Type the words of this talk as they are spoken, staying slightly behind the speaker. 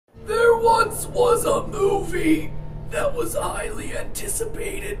once was a movie that was highly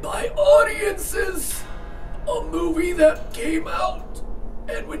anticipated by audiences. A movie that came out,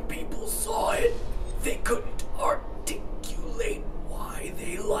 and when people saw it, they couldn't articulate why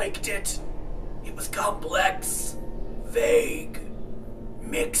they liked it. It was complex, vague,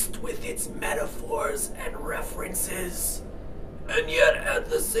 mixed with its metaphors and references, and yet at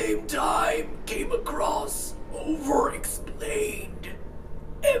the same time came across over-explained,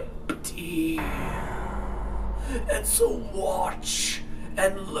 empty. And so watch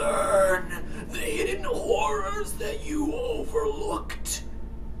and learn the hidden horrors that you overlooked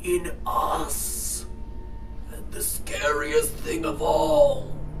in us. And the scariest thing of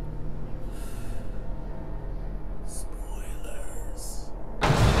all, spoilers.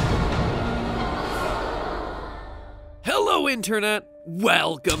 Hello, Internet!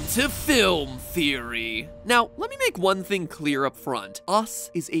 Welcome to Film Theory! Now, let me make one thing clear up front.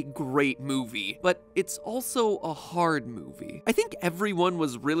 Us is a great movie, but it's also a hard movie. I think everyone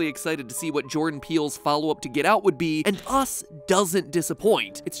was really excited to see what Jordan Peele's follow-up to Get Out would be, and Us doesn't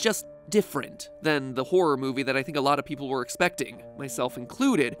disappoint. It's just different than the horror movie that I think a lot of people were expecting, myself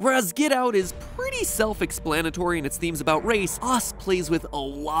included. Whereas Get Out is pretty self-explanatory in its themes about race, Us plays with a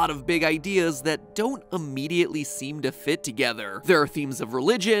lot of big ideas that don't immediately seem to fit together. There are themes of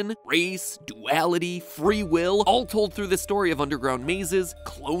religion, race, duality, free will, all told through the story of underground mazes,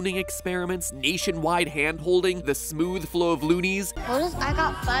 cloning experiments, nationwide hand-holding, the smooth flow of loonies. What does I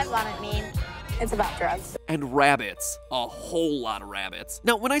got 5 on it mean? It's about drugs. And rabbits. A whole lot of rabbits.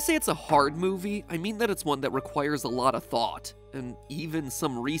 Now, when I say it's a hard movie, I mean that it's one that requires a lot of thought, and even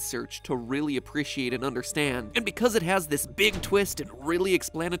some research to really appreciate and understand. And because it has this big twist and really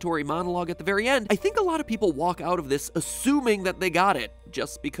explanatory monologue at the very end, I think a lot of people walk out of this assuming that they got it,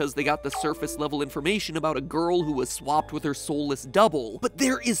 just because they got the surface level information about a girl who was swapped with her soulless double. But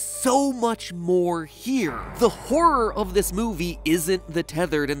there is so much more here. The horror of this movie isn't the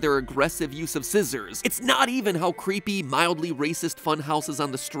Tethered and their aggressive use of scissors. It's not even how creepy, mildly racist fun houses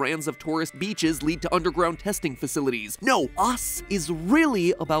on the strands of tourist beaches lead to underground testing facilities. No, Us is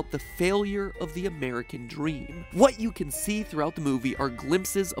really about the failure of the American dream. What you can see throughout the movie are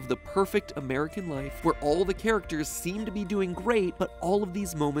glimpses of the perfect American life where all the characters seem to be doing great, but all of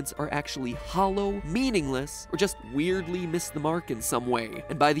these moments are actually hollow, meaningless, or just weirdly miss the mark in some way.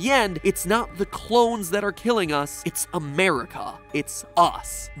 And by the end, it's not the clones that are killing us, it's America. It's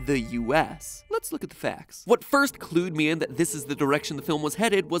us, the US. Let's look at the facts. What first clued me in that this is the direction the film was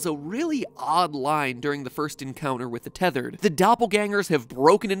headed was a really odd line during the first encounter with the Tethered. The doppelgangers have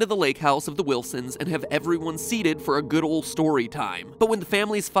broken into the lake house of the Wilsons and have everyone seated for a good old story time. But when the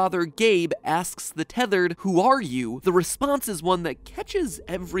family's father, Gabe, asks the Tethered, "Who are you?" the response is one that catches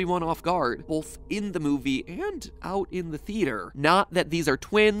everyone off guard, both in the movie and out in the theater. Not that these are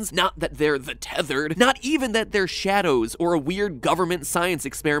twins, not that they're the Tethered, not even that they're shadows or a weird government science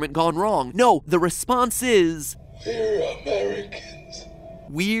experiment gone wrong. No, the response is, We're Americans.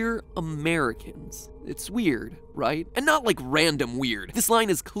 We're Americans. It's weird, right? And not like random weird. This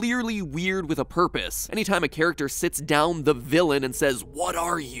line is clearly weird with a purpose. Anytime a character sits down the villain and says, "What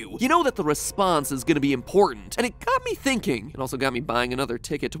are you?" you know that the response is gonna be important. And it got me thinking. It also got me buying another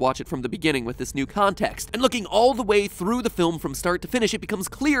ticket to watch it from the beginning with this new context. And looking all the way through the film from start to finish, it becomes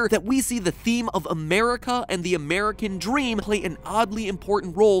clear that we see the theme of America and the American dream play an oddly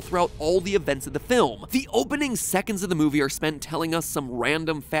important role throughout all the events of the film. The opening seconds of the movie are spent telling us some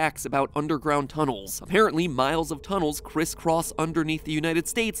random facts about underground tunnels. Apparently, miles of tunnels crisscross underneath the United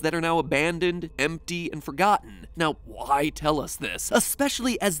States that are now abandoned, empty, and forgotten. Now, why tell us this?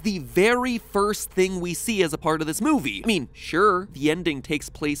 Especially as the very first thing we see as a part of this movie. I mean, sure, the ending takes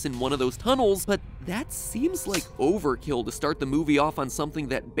place in one of those tunnels, but that seems like overkill to start the movie off on something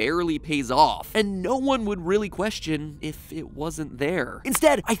that barely pays off, and no one would really question if it wasn't there.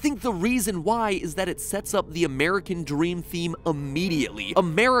 Instead, I think the reason why is that it sets up the American dream theme immediately.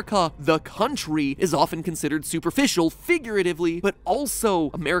 America, the country, is often considered superficial figuratively, but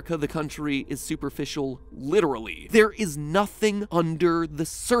also America, the country, is superficial literally. There is nothing under the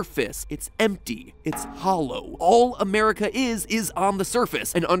surface. It's empty. It's hollow. All America is on the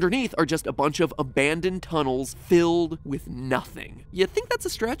surface, and underneath are just a bunch of abandoned tunnels filled with nothing. You think that's a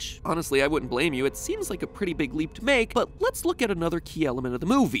stretch? Honestly, I wouldn't blame you. It seems like a pretty big leap to make, but let's look at another key element of the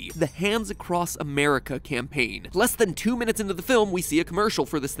movie, the Hands Across America campaign. Less than 2 minutes into the film, we see a commercial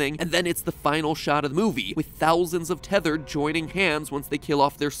for this thing, and then it's the final shot of the movie, with thousands of Tethered joining hands once they kill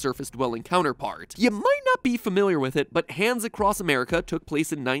off their surface-dwelling counterpart. You might not be familiar with it, but Hands Across America took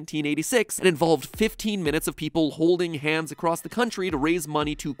place in 1986 and involved 15 minutes of people holding hands across the country to raise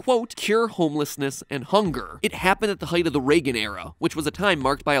money to, quote, cure homelessness homelessness, and hunger. It happened at the height of the Reagan era, which was a time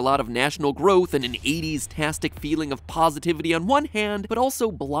marked by a lot of national growth and an 80s-tastic feeling of positivity on one hand, but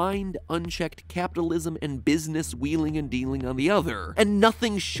also blind, unchecked capitalism and business wheeling and dealing on the other. And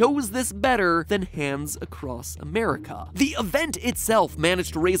nothing shows this better than Hands Across America. The event itself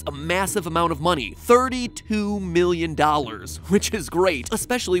managed to raise a massive amount of money, $32 million, which is great,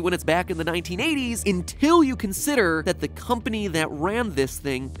 especially when it's back in the 1980s, until you consider that the company that ran this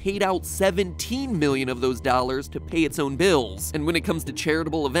thing paid out $17 million of those dollars to pay its own bills. And when it comes to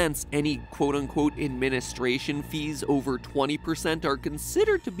charitable events, any quote-unquote administration fees over 20% are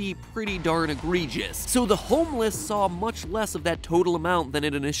considered to be pretty darn egregious. So the homeless saw much less of that total amount than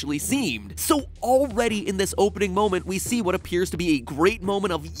it initially seemed. So already in this opening moment, we see what appears to be a great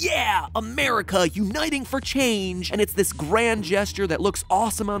moment of, yeah, America uniting for change. And it's this grand gesture that looks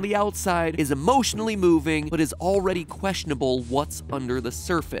awesome on the outside, is emotionally moving, but is already questionable what's under the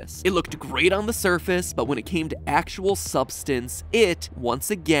surface. It looked great on the surface, but when it came to actual substance, it,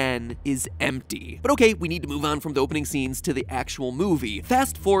 once again, is empty. But okay, we need to move on from the opening scenes to the actual movie.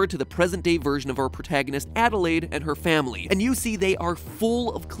 Fast forward to the present-day version of our protagonist Adelaide and her family, and you see they are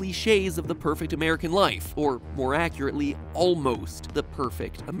full of cliches of the perfect American life, or more accurately, almost the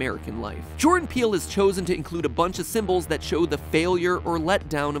perfect American life. Jordan Peele has chosen to include a bunch of symbols that show the failure or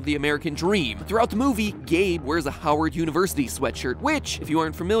letdown of the American dream. Throughout the movie, Gabe wears a Howard University sweatshirt, which, if you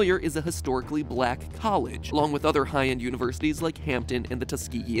aren't familiar, is a historically black college, along with other high-end universities like Hampton and the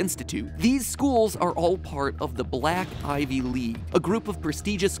Tuskegee Institute. These schools are all part of the Black Ivy League, a group of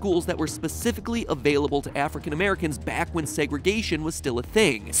prestigious schools that were specifically available to African Americans back when segregation was still a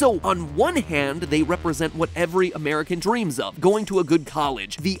thing. So, on one hand, they represent what every American dreams of, going to a good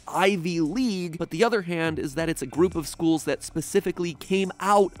college, the Ivy League, but the other hand is that it's a group of schools that specifically came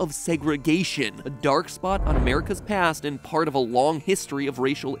out of segregation, a dark spot on America's past and part of a long history of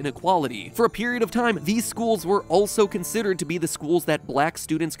racial inequality. For a period of time, these schools were also considered to be the schools that black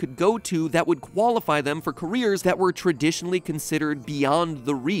students could go to that would qualify them for careers that were traditionally considered beyond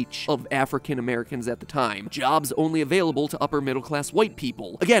the reach of African Americans at the time, jobs only available to upper middle class white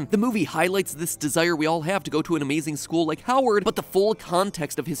people. Again, the movie highlights this desire we all have to go to an amazing school like Howard, but the full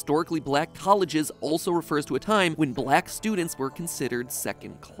context of historically black colleges also refers to a time when black students were considered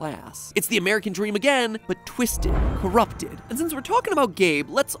second class. It's the American dream again, but twisted, corrupted. And since we're talking about Gabe,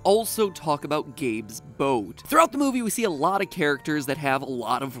 let's also talk about Gabe's boat. Throughout the movie, we see a lot of characters that have a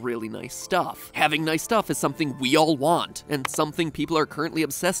lot of really nice stuff. Having nice stuff is something we all want, and something people are currently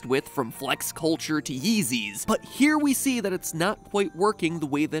obsessed with, from flex culture to Yeezys. But here we see that it's not quite working the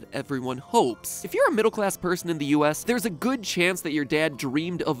way that everyone hopes. If you're a middle-class person in the US, there's a good chance that your dad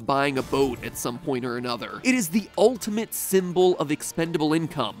dreamed of buying a boat at some point or another. It is the ultimate symbol of expendable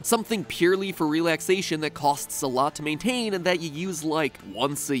income, something purely for relaxation that costs a lot to maintain and that you use like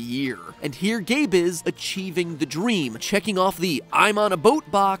once a year. And here Gabe is achieving the dream, checking off the I'm on a boat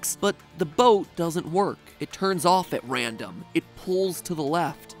box, but the boat doesn't work. It turns off at random. It pulls to the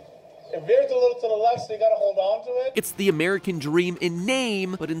left. It veers a little to the left, so you gotta hold on to it. It's the American dream in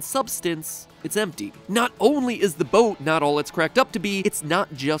name, but in substance, it's empty. Not only is the boat not all it's cracked up to be, it's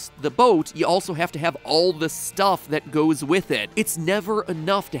not just the boat, you also have to have all the stuff that goes with it. It's never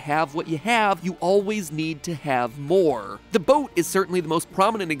enough to have what you have, you always need to have more. The boat is certainly the most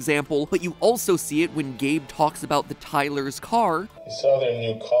prominent example, but you also see it when Gabe talks about the Tyler's car. You saw their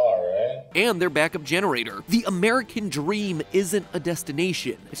new car, right? And their backup generator. The American dream isn't a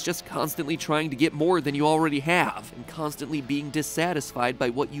destination. It's just constantly trying to get more than you already have, and constantly being dissatisfied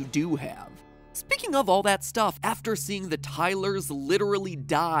by what you do have. Speaking of all that stuff, after seeing the Tylers literally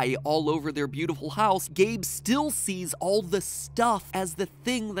die all over their beautiful house, Gabe still sees all the stuff as the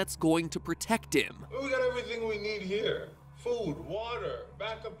thing that's going to protect him. We got everything we need here. Food, water,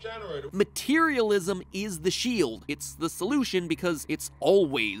 backup generator. Materialism is the shield. It's the solution because it's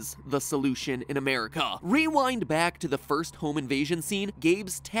always the solution in America. Rewind back to the first home invasion scene,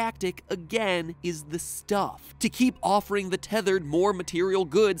 Gabe's tactic, again, is the stuff. To keep offering the Tethered more material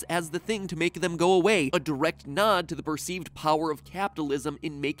goods as the thing to make them go away, a direct nod to the perceived power of capitalism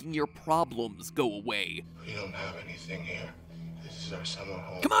in making your problems go away. We don't have anything here. This is our summer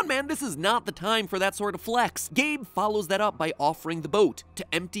home. Come on, man, this is not the time for that sort of flex. Gabe follows that up by offering the boat to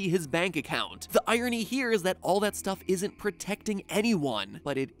empty his bank account. The irony here is that all that stuff isn't protecting anyone,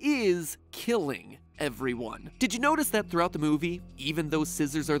 but it is killing everyone. Did you notice that throughout the movie, even though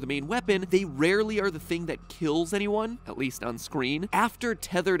scissors are the main weapon, they rarely are the thing that kills anyone, at least on screen? After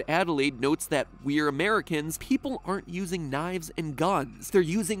Tethered Adelaide notes that we're Americans, people aren't using knives and guns. They're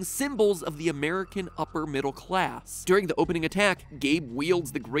using symbols of the American upper middle class. During the opening attack, Gabe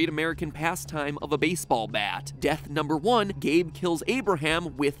wields the great American pastime of a baseball bat. Death number 1, Gabe kills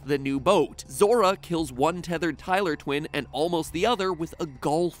Abraham with the new boat. Zora kills one tethered Tyler twin and almost the other with a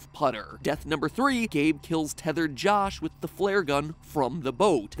golf putter. Death number 3, Gabe kills tethered Josh with the flare gun from the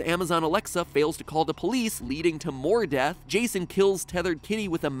boat. The Amazon Alexa fails to call the police, leading to more death. Jason kills tethered Kitty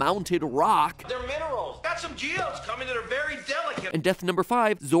with a mounted rock. They're minerals. Got some geodes coming that are very delicate. And death number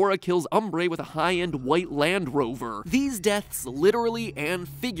 5, Zora kills Umbre with a high-end white Land Rover. These deaths literally and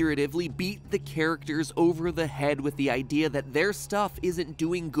figuratively beat the characters over the head with the idea that their stuff isn't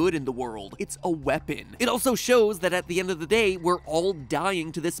doing good in the world. It's a weapon. It also shows that at the end of the day, we're all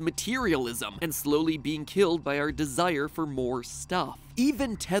dying to this materialism and slowly being killed by our desire for more stuff.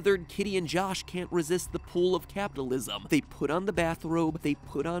 Even tethered Kitty and Josh can't resist the pull of capitalism. They put on the bathrobe, they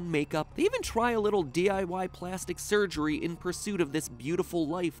put on makeup, they even try a little DIY plastic surgery in pursuit of this beautiful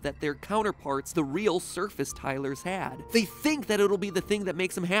life that their counterparts, the real surface Tylers, had. They think that it'll be the thing that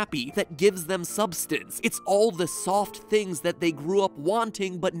makes them happy, that gives them substance. It's all the soft things that they grew up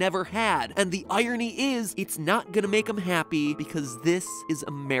wanting but never had. And the irony is, it's not gonna make them happy because this is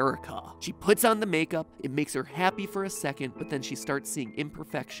America. She puts on the makeup, it makes her happy for a second, but then she starts seeing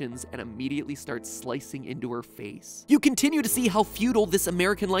imperfections and immediately starts slicing into her face. You continue to see how futile this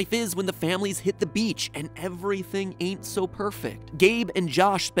American life is when the families hit the beach and everything ain't so perfect. Gabe and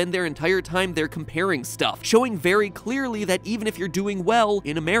Josh spend their entire time there comparing stuff, showing very clearly that even if you're doing well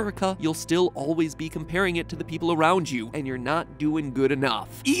in America, you'll still always be comparing it to the people around you, and you're not doing good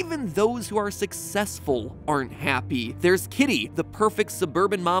enough. Even those who are successful aren't happy. There's Kitty, the perfect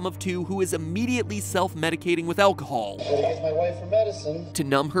suburban mom of 2 who is immediately self-medicating with alcohol. Gotta give my wife her medicine. To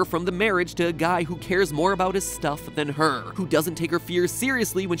numb her from the marriage to a guy who cares more about his stuff than her, who doesn't take her fears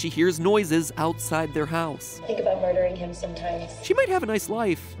seriously when she hears noises outside their house. Think about murdering him sometimes. She might have a nice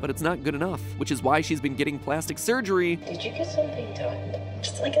life, but it's not good enough, which is why she's been getting plastic surgery. Did you get something done?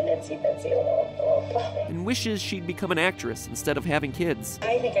 Just like a itsy-bitsy little flower. And wishes she'd become an actress instead of having kids.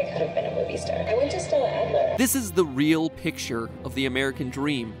 I think I could have been a movie star. I went to Stella Adler. This is the real picture of the American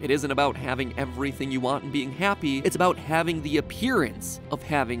dream. It isn't about having everything you want and being happy. It's about having the appearance of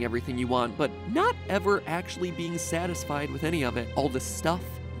having everything you want, but not ever actually being satisfied with any of it. All the stuff,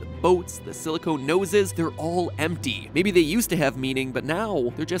 the boats, the silicone noses, they're all empty. Maybe they used to have meaning, but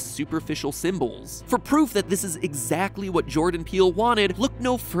now they're just superficial symbols. For proof that this is exactly what Jordan Peele wanted, look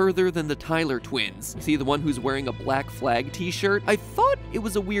no further than the Tyler twins. You see the one who's wearing a Black Flag t-shirt? I thought it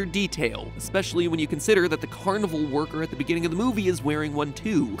was a weird detail, especially when you consider that the carnival worker at the beginning of the movie is wearing one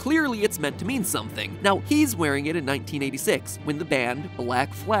too. Clearly it's meant to mean something. Now, he's wearing it in 1986, when the band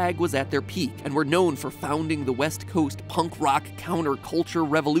Black Flag was at their peak, and were known for founding the West Coast punk rock counterculture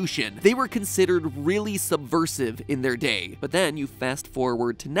revolution. They were considered really subversive in their day. But then you fast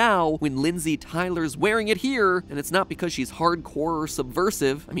forward to now, when Lindsay Tyler's wearing it here, and it's not because she's hardcore or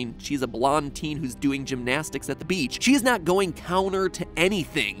subversive. I mean, she's a blonde teen who's doing gymnastics at the beach. She's not going counter to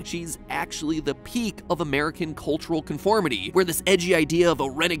anything. She's actually the peak of American cultural conformity, where this edgy idea of a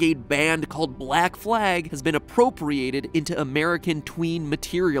renegade band called Black Flag has been appropriated into American tween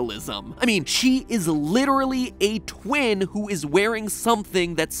materialism. I mean, she is literally a twin who is wearing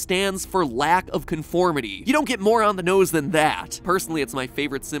something that stands for lack of conformity. You don't get more on the nose than that. Personally, it's my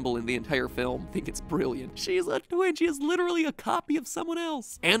favorite symbol in the entire film. I think it's brilliant. She's a twin. She is literally a copy of someone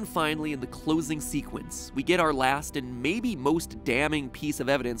else. And finally, in the closing sequence, we get our last and maybe most damning piece of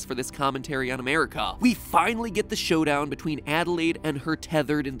evidence for this commentary on America. We finally get the showdown between Adelaide and her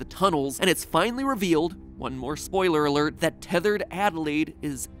tethered in the tunnels, and it's finally revealed, one more spoiler alert, that tethered Adelaide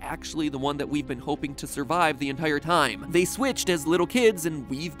is actually the one that we've been hoping to survive the entire time. They switched as little kids, and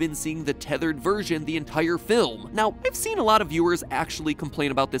we've been seeing the tethered version the entire film. Now, I've seen a lot of viewers actually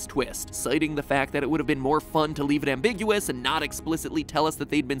complain about this twist, citing the fact that it would have been more fun to leave it ambiguous and not explicitly tell us that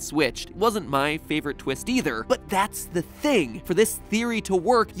they'd been switched. It wasn't my favorite twist either, but that's the thing. For this theory to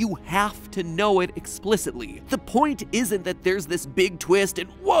work, you have to know it explicitly. The point isn't that there's this big twist and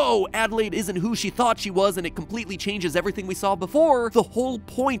whoa, Adelaide isn't who she thought she was does and it completely changes everything we saw before, the whole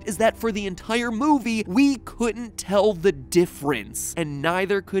point is that for the entire movie, we couldn't tell the difference, and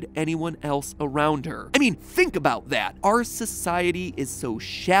neither could anyone else around her. I mean, think about that. Our society is so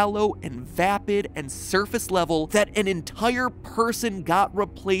shallow and vapid and surface level that an entire person got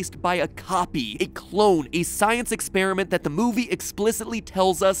replaced by a copy, a clone, a science experiment that the movie explicitly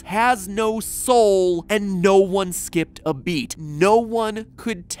tells us has no soul, and no one skipped a beat. No one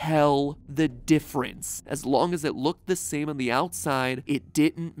could tell the difference. As long as it looked the same on the outside, it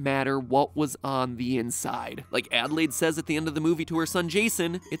didn't matter what was on the inside. Like Adelaide says at the end of the movie to her son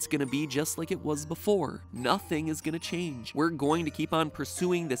Jason, it's gonna be just like it was before. Nothing is gonna change. We're going to keep on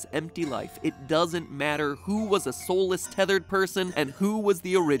pursuing this empty life. It doesn't matter who was a soulless tethered person and who was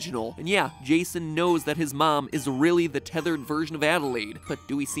the original. And yeah, Jason knows that his mom is really the tethered version of Adelaide, but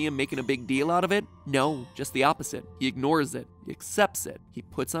do we see him making a big deal out of it? No, just the opposite. He ignores it. He accepts it. He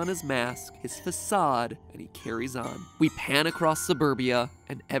puts on his mask, his facade, and he carries on. We pan across suburbia,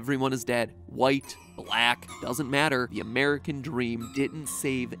 and everyone is dead. White, black, doesn't matter. The American dream didn't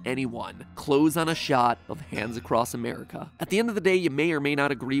save anyone. Close on a shot of hands across America. At the end of the day, you may or may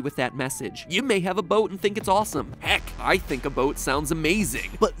not agree with that message. You may have a boat and think it's awesome. Heck, I think a boat sounds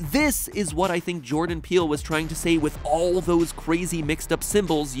amazing. But this is what I think Jordan Peele was trying to say with all those crazy mixed up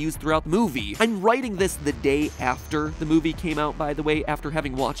symbols used throughout the movie. I'm writing this the day after the movie came out, by the way, after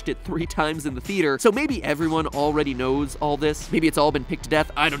having watched it 3 times in the theater, so maybe everyone already knows all this. Maybe it's all been picked to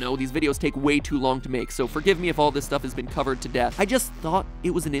death. I don't know. These videos take way too long to make, so forgive me if all this stuff has been covered to death. I just thought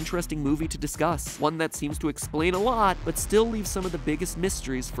it was an interesting movie to discuss. One that seems to explain a lot, but still leaves some of the biggest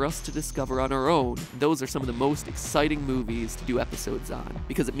mysteries for us to discover on our own. Those are some of the most exciting movies to do episodes on,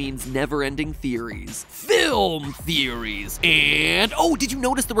 because it means never-ending theories. Film theories! And, oh, did you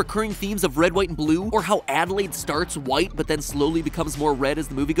notice the recurring themes of red, white, and blue? Or how Adelaide starts white, but then slowly becomes more red as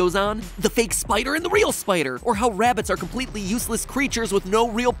the movie goes on? The fake spider and the real spider! Or how rabbits are completely useless creatures with no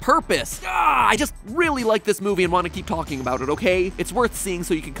real purpose. I just really like this movie and want to keep talking about it, okay? It's worth seeing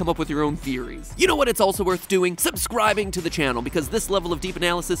so you can come up with your own theories. You know what it's also worth doing? Subscribing to the channel, because this level of deep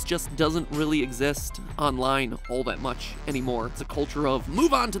analysis just doesn't really exist online all that much anymore. It's a culture of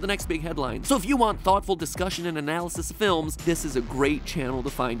move on to the next big headline. So if you want thoughtful discussion and analysis of films, this is a great channel to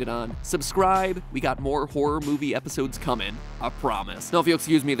find it on. Subscribe, we got more horror movie episodes coming, I promise. Now if you'll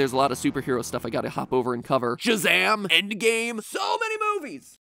excuse me, there's a lot of superhero stuff I gotta hop over and cover. Shazam! Endgame! So many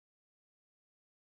movies!